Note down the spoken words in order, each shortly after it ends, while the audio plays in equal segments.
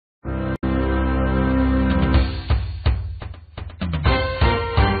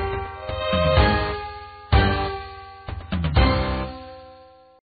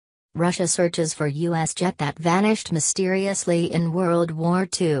Russia searches for U.S. jet that vanished mysteriously in World War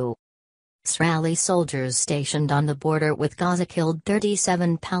II. Israeli soldiers stationed on the border with Gaza killed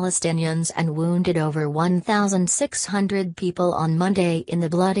 37 Palestinians and wounded over 1,600 people on Monday in the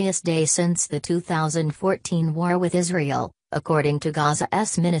bloodiest day since the 2014 war with Israel, according to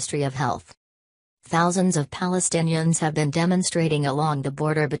Gaza's Ministry of Health. Thousands of Palestinians have been demonstrating along the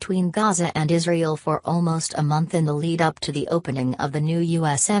border between Gaza and Israel for almost a month in the lead-up to the opening of the new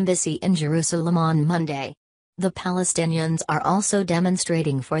U.S. Embassy in Jerusalem on Monday. The Palestinians are also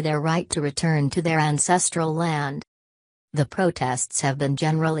demonstrating for their right to return to their ancestral land. The protests have been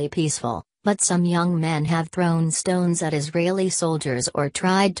generally peaceful, but some young men have thrown stones at Israeli soldiers or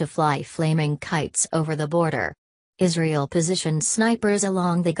tried to fly flaming kites over the border. Israel positioned snipers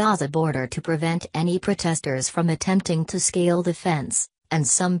along the Gaza border to prevent any protesters from attempting to scale the fence, and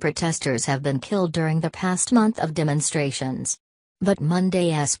some protesters have been killed during the past month of demonstrations. But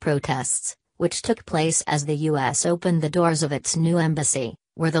Monday's protests, which took place as the U.S. opened the doors of its new embassy,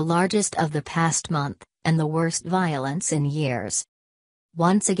 were the largest of the past month, and the worst violence in years.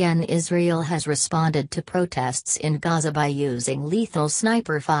 Once again, Israel has responded to protests in Gaza by using lethal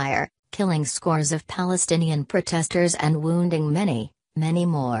sniper fire, killing scores of Palestinian protesters and wounding many, many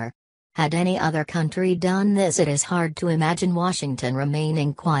more. Had any other country done this, it is hard to imagine Washington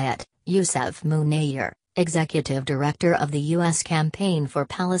remaining quiet. Youssef Munayyer, executive director of the U.S. Campaign for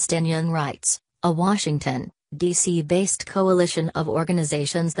Palestinian Rights, a Washington, D.C.-based coalition of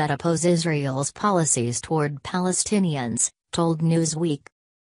organizations that oppose Israel's policies toward Palestinians, told Newsweek.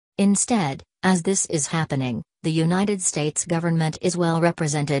 Instead, as this is happening, the United States government is well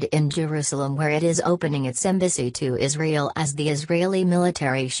represented in Jerusalem, where it is opening its embassy to Israel as the Israeli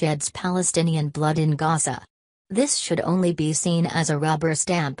military sheds Palestinian blood in Gaza. This should only be seen as a rubber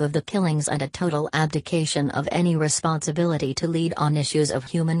stamp of the killings and a total abdication of any responsibility to lead on issues of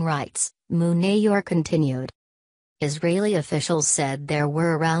human rights, Munayyer continued. Israeli officials said there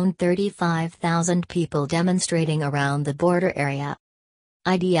were around 35,000 people demonstrating around the border area.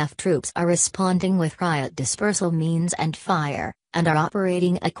 IDF troops are responding with riot dispersal means and fire, and are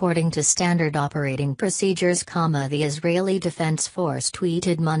operating according to standard operating procedures, the Israeli Defense Force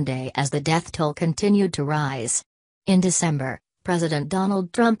tweeted Monday as the death toll continued to rise. In December, President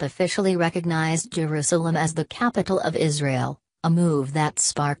Donald Trump officially recognized Jerusalem as the capital of Israel, a move that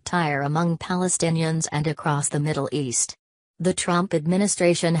sparked ire among Palestinians and across the Middle East. The Trump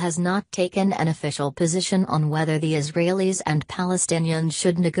administration has not taken an official position on whether the Israelis and Palestinians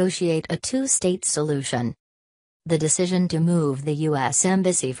should negotiate a two-state solution. The decision to move the U.S.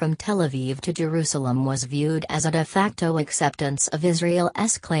 Embassy from Tel Aviv to Jerusalem was viewed as a de facto acceptance of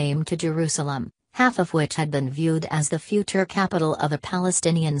Israel's claim to Jerusalem, half of which had been viewed as the future capital of a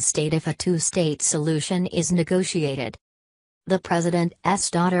Palestinian state if a two-state solution is negotiated. The president's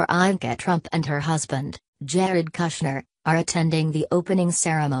daughter Ivanka Trump and her husband, Jared Kushner, are attending the opening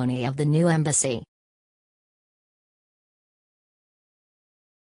ceremony of the new embassy.